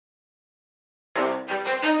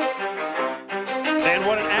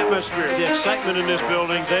atmosphere, the excitement in this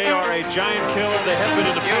building. They are a giant killer. They have been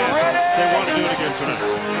in the past. They want to do it again tonight.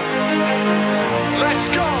 Let's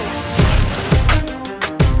go.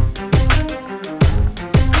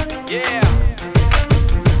 Yeah.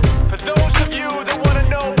 For those of you that want to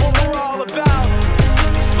know what we're all about,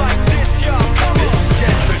 it's like this, y'all. This is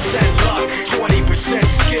 10% luck, 20%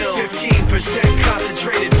 skill, 15%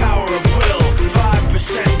 concentrated power of will,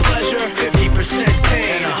 5% pleasure, 50%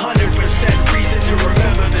 pain, and 100% reason to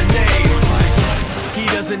remember the name. He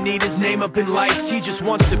doesn't need his name up in lights, he just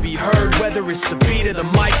wants to be heard, whether it's the beat of the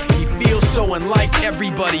mic. He feels so unlike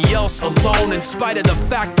everybody else, alone, in spite of the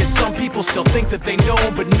fact that some people still think that they know.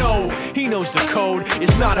 But no, he knows the code.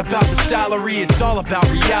 It's not about the salary, it's all about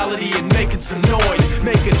reality and making some noise,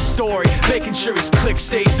 making a story, making sure his click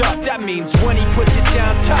stays up. That means when he puts it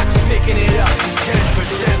down, Tox picking it up. This is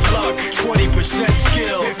 10% luck, 20%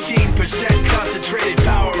 skill, 15% concentrated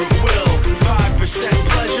power of will, 5%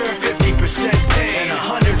 pleasure, 50% pain, and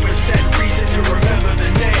 100% reason to remember the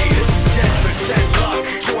name. This is 10% luck,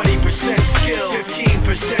 20% skill,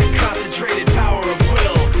 15% concentrated power of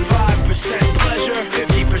will, 5% pleasure,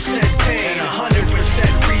 50% pain, and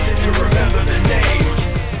 100% reason to remember the name.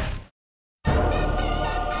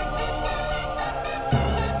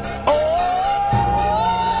 Oh,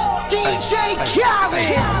 DJ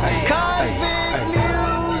Khaled, Convict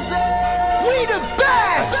Music, we the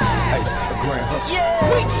best.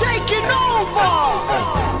 Yeah. We taking over.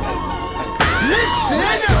 Listen,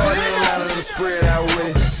 spread out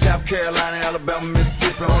with it. South Carolina, Alabama,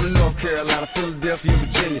 Mississippi, on the North Carolina, Philadelphia,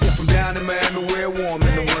 Virginia. From down in Miami where it warm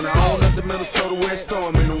in the winter, on up to Minnesota where it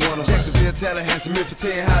storm in the winter. Jacksonville, Tallahassee, Memphis,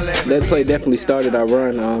 holla at me. That play definitely started our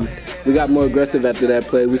run. We got more aggressive after that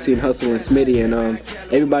play. We seen Hustle and Smitty, and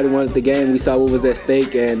everybody wanted the game. We saw what was at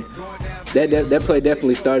stake, and that play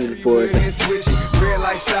definitely started it for us. Red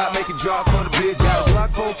light stop, make it drop for the bitch.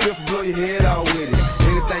 Block 4/5, blow your head out with it.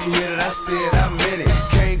 Anything you hear that I said, I meant it.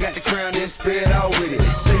 Kane got the crown, then spit out with it.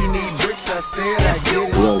 Say you need bricks, I said I get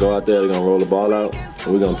it. We're gonna go out there, we're gonna roll the ball out,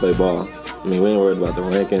 and we're gonna play ball. I mean, we ain't worried about the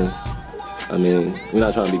rankings. I mean, we're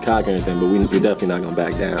not trying to be cocky or anything, but we definitely not gonna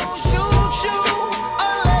back down.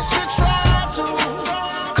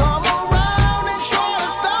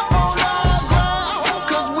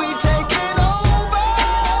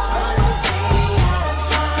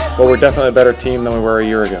 Well, we're definitely a better team than we were a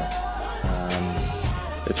year ago.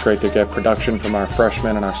 It's great to get production from our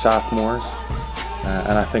freshmen and our sophomores,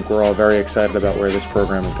 and I think we're all very excited about where this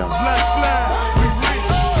program is going.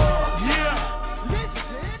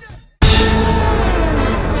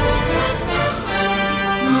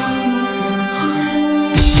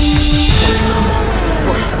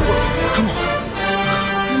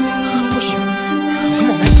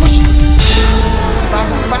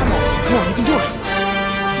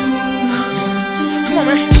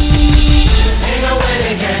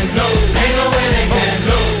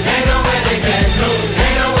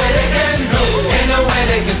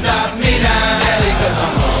 Stop me now, because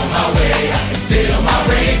I'm on my way. I can feel my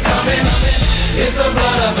rain coming. It's the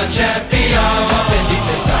blood of a champion pumping deep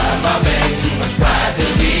inside my veins. Too much pride to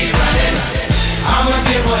be running. I'ma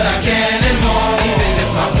give what I can and more, even if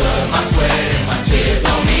my blood, my sweat, and my tears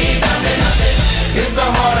don't mean nothing. It's the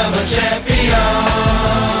heart of a champion.